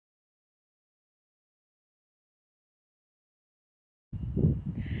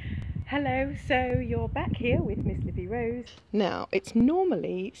Hello, so you're back here with Miss Libby Rose. Now, it's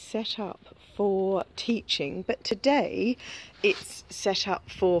normally set up for teaching, but today it's set up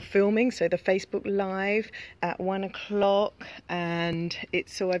for filming, so the Facebook Live at 1 o'clock, and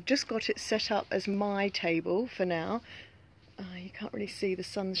so I've just got it set up as my table for now. You can't really see, the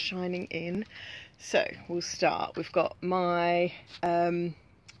sun's shining in. So we'll start. We've got my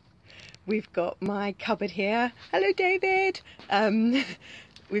cupboard here. Hello, David.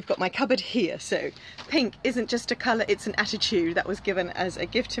 We've got my cupboard here. So pink isn't just a colour, it's an attitude that was given as a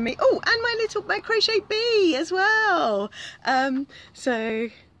gift to me. Oh, and my crochet bee as well.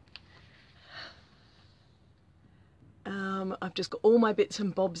 I've just got all my bits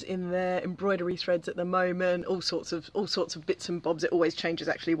and bobs in there, embroidery threads at the moment, all sorts of bits and bobs. It always changes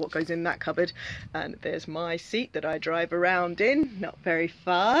actually what goes in that cupboard. And there's my seat that I drive around in, not very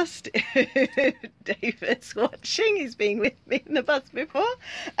fast. David's watching, he's been with me in the bus before.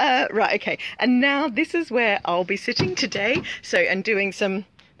 Right, okay, and now this is where I'll be sitting today. So, and doing some,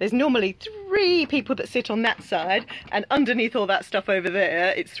 there's normally 3 people that sit on that side, and underneath all that stuff over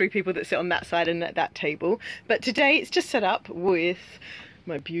there, it's 3 people that sit on that side and at that table. But today it's just set up with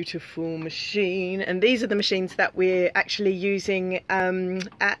my beautiful machine, and these are the machines that we're actually using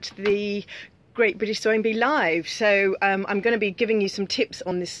at the Great British Sewing Bee Live. So I'm going to be giving you some tips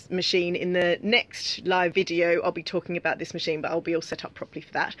on this machine in the next live video. I'll be talking about this machine, but I'll be all set up properly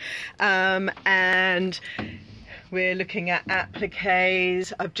for that. And we're looking at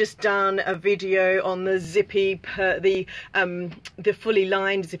appliques. I've just done a video on the zippy, the fully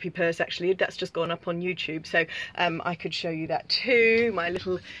lined zippy purse. Actually, that's just gone up on YouTube, so I could show you that too. My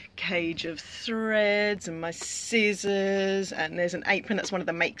little cage of threads and my scissors, and there's an apron. That's one of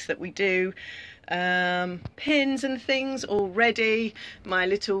the makes that we do. Pins and things all ready. My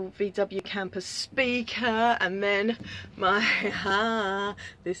little VW camper speaker, and then my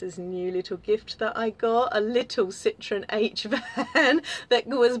this is a new little gift that I got, a little Citroen H van that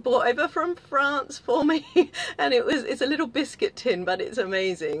was brought over from France for me, and it's a little biscuit tin, but it's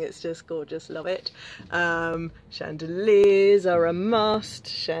amazing. It's just gorgeous, love it. Chandeliers are a must,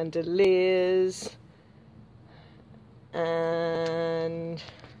 chandeliers, and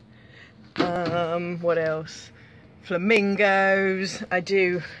what else? Flamingos. I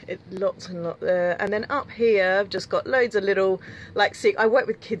do it lots and lots there. And then up here I've just got loads of little, like, I work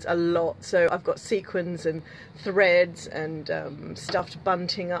with kids a lot, so I've got sequins and threads and stuffed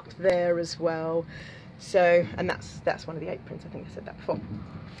bunting up there as well. So, and that's one of the aprons. I think I said that before.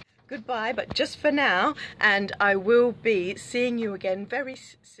 Goodbye, but just for now, and I will be seeing you again very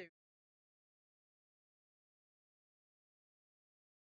soon.